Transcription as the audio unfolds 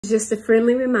Just a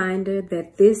friendly reminder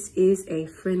that this is a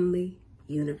friendly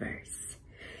universe.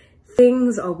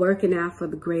 Things are working out for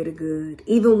the greater good,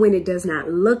 even when it does not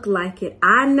look like it.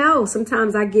 I know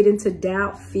sometimes I get into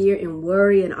doubt, fear, and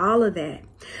worry and all of that.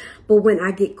 But when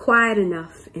I get quiet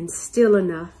enough and still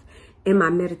enough in my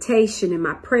meditation, in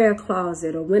my prayer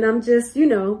closet, or when I'm just,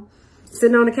 sitting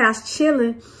on the couch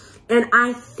chilling, and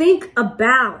I think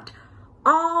about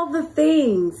all the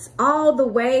things, all the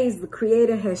ways the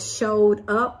Creator has showed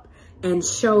up and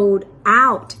showed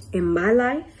out in my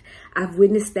life. I've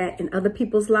witnessed that in other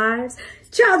people's lives.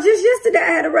 Child, just yesterday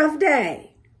I had a rough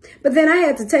day, but then I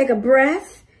had to take a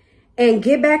breath and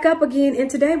get back up again, and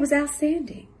today was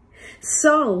outstanding.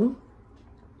 So,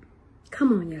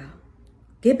 come on, y'all.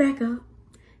 Get back up.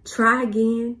 Try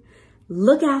again.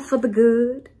 Look out for the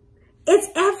good. It's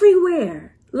everywhere.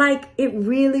 Like, it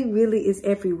really, really is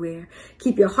everywhere.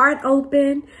 Keep your heart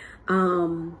open.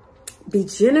 Be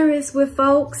generous with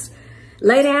folks.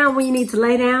 Lay down when you need to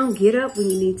lay down. Get up when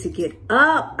you need to get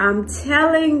up. I'm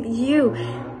telling you,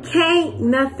 can't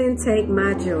nothing take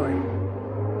my joy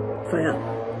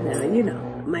forever. Now,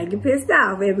 I might get pissed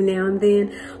off every now and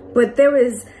then, but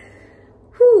there's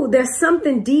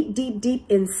something deep, deep, deep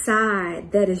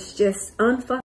inside that is just unfucking